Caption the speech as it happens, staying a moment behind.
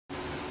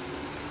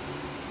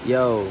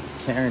Yo,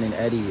 Karen and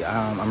Eddie,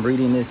 I'm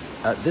reading this.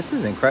 This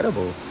is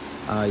incredible.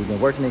 You've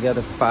been working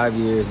together for 5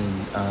 years,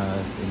 and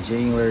in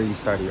January you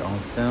started your own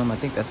film. I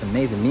think that's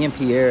amazing. Me and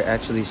Pierre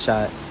actually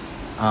shot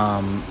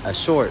a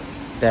short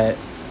that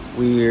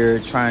we're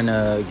trying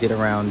to get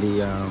around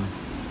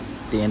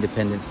the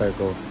independent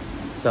circle.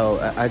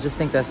 So I just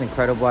think that's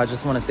incredible. I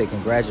just want to say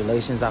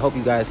congratulations. I hope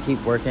you guys keep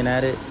working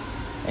at it.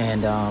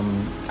 And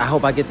I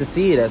hope I get to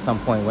see it at some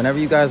point. Whenever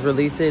you guys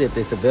release it, if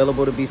it's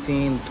available to be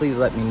seen, please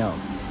let me know.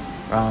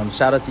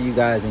 Shout out to you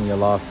guys and your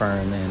law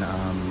firm. And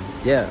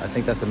yeah, I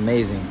think that's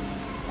amazing.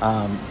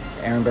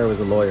 Aaron Bear was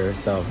a lawyer,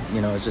 so,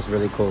 it's just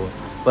really cool.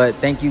 But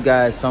thank you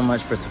guys so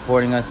much for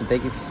supporting us, and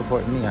thank you for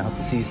supporting me. I hope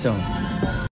to see you soon.